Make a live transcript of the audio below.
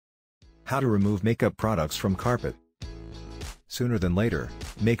How to remove makeup products from carpet. Sooner than later,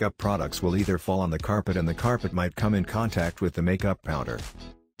 makeup products will either fall on the carpet and the carpet might come in contact with the makeup powder.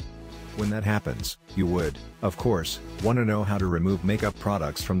 When that happens, you would, of course, want to know how to remove makeup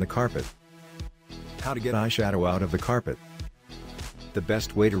products from the carpet. How to get eyeshadow out of the carpet. The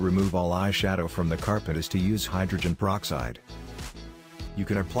best way to remove all eyeshadow from the carpet is to use hydrogen peroxide. You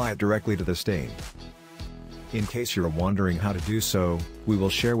can apply it directly to the stain. In case you're wondering how to do so, we will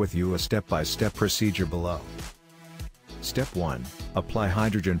share with you a step-by-step procedure below. Step 1. Apply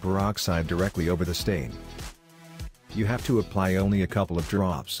hydrogen peroxide directly over the stain. You have to apply only a couple of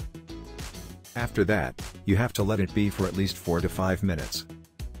drops. After that, you have to let it be for at least 4 to 5 minutes.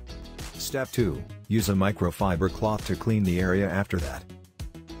 Step 2. Use a microfiber cloth to clean the area after that.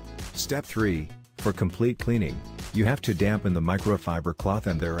 Step 3. For complete cleaning, you have to dampen the microfiber cloth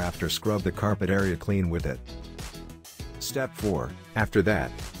and thereafter scrub the carpet area clean with it. Step 4. After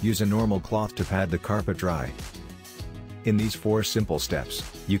that, use a normal cloth to pad the carpet dry. In these 4 simple steps,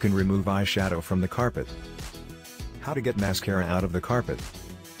 you can remove eyeshadow from the carpet. How to get mascara out of the carpet.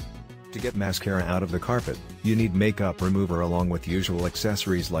 To get mascara out of the carpet, you need makeup remover along with usual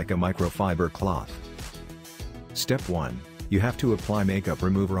accessories like a microfiber cloth. Step 1. You have to apply makeup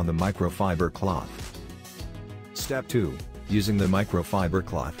remover on the microfiber cloth. Step 2. Using the microfiber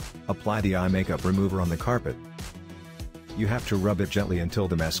cloth, apply the eye makeup remover on the carpet. You have to rub it gently until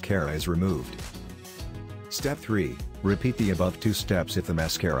the mascara is removed. Step 3. Repeat the above 2 steps if the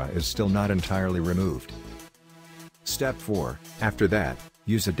mascara is still not entirely removed. Step 4. After that,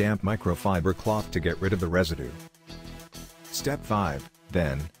 use a damp microfiber cloth to get rid of the residue. Step 5.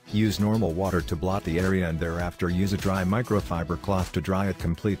 Then, use normal water to blot the area and thereafter use a dry microfiber cloth to dry it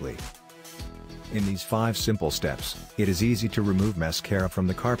completely. In these 5 simple steps, it is easy to remove mascara from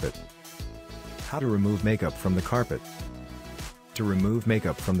the carpet. How to remove makeup from the carpet. To remove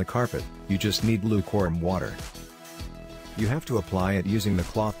makeup from the carpet, you just need lukewarm water. You have to apply it using the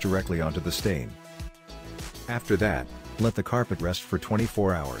cloth directly onto the stain. After that, let the carpet rest for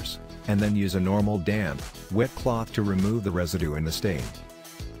 24 hours, and then use a normal damp, wet cloth to remove the residue in the stain.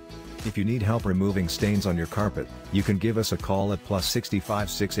 If you need help removing stains on your carpet, you can give us a call at +65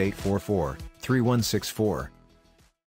 6844 3164.